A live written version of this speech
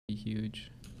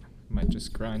huge. Might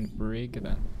just grind brig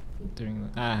that during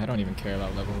the... I don't even care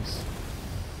about levels.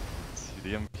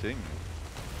 CDM King.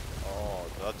 Oh,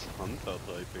 that's Hunter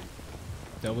typing.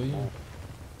 W? Oh.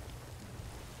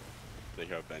 They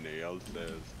have NALs,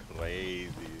 that's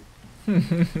crazy.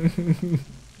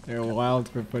 They're wild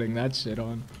for putting that shit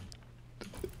on.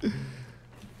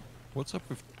 What's up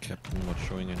with Captain not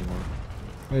showing anymore?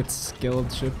 It's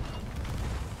skilled ship.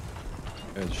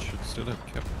 Yeah, it should still have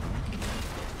Captain.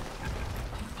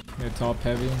 They're top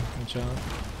heavy, watch out.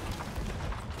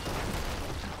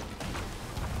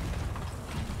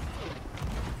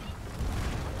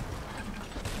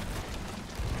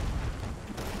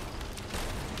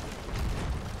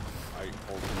 I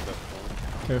hold him that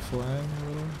phone. Careful lag a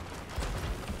little.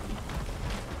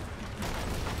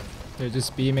 They're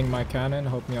just beaming my cannon,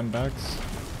 help me on backs.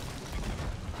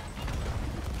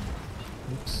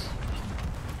 Oops.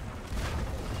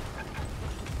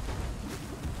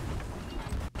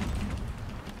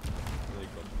 They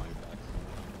got my back.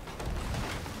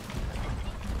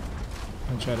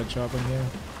 I'll try to chop him here.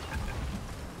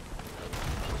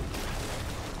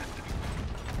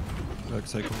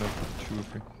 Looks like I'm up 2 or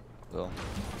 3. Well,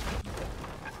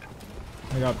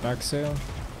 I got back sail.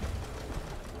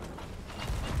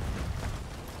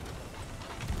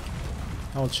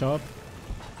 I'll chop.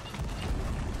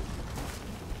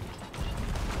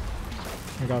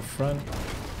 I got front.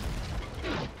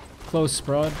 Close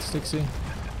broad, Stixie.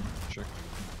 Check.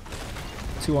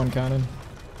 2 on cannon.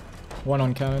 1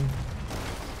 on cannon.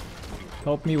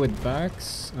 Help me with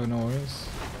backs. Oh, no worries.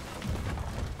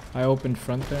 I opened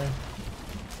front there.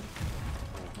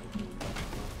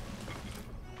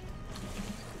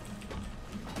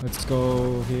 Let's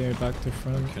go here, back to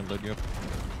front. I can't let you up.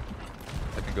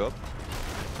 I can go up.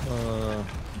 Oh,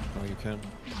 you can.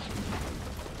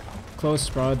 Close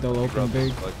broad, they'll open Grab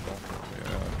big. this spike ball. Yeah.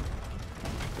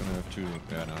 Gonna have to.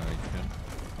 Yeah, no, you can.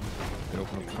 They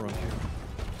open up front here.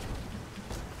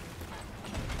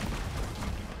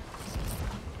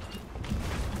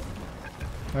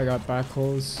 I got back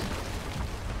holes.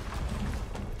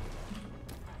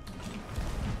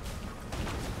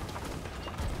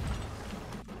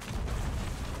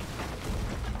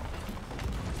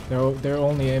 They're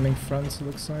only aiming fronts, it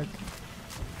looks like.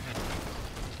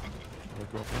 I'll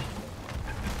go up there.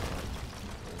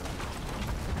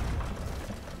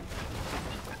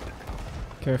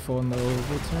 Careful in the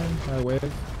overturn. I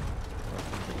wave.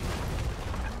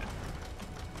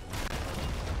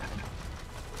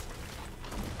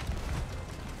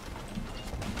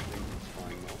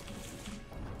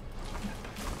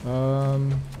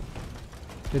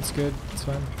 It's good. It's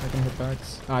fine. I can hit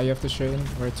backs. Ah, you have to straighten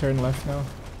or turn left now.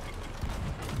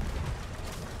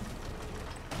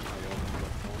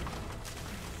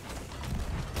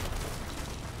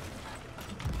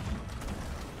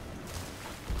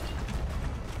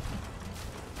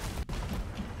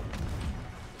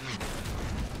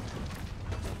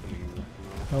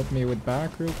 Help me with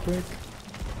back real quick.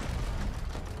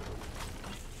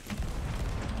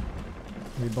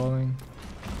 Reballing.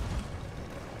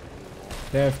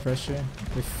 They have pressure.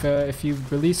 If you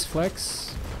release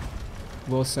flex,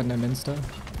 we'll send them insta.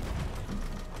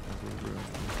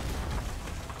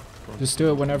 Just do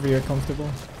it whenever you're comfortable.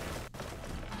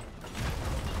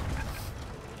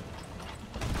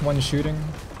 One shooting.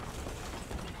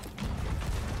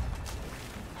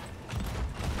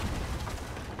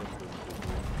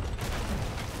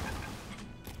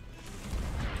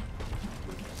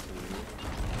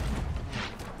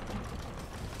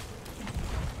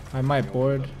 I might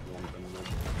board.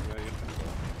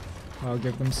 I'll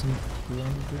give them some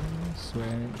blunders. Wait.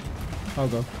 I'll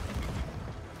go.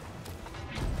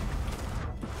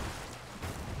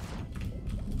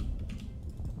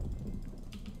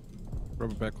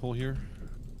 Rubber back hole here.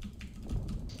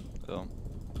 So,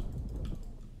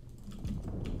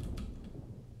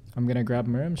 I'm gonna grab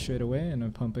Mirim straight away and I'll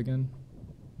pump again.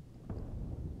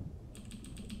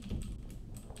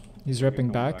 He's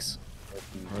repping backs.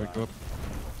 Alright, go up.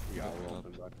 Yeah, we'll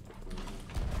open back.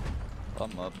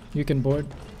 I'm up. You can board.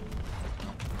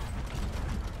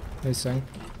 They sank.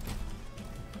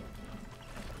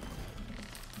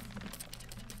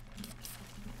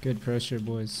 Good pressure,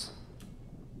 boys.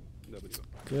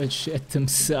 Good shit,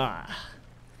 Timsa.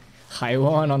 High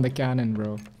one on the cannon,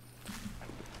 bro.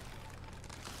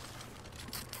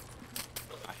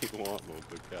 I want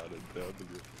the cannon,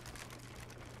 W.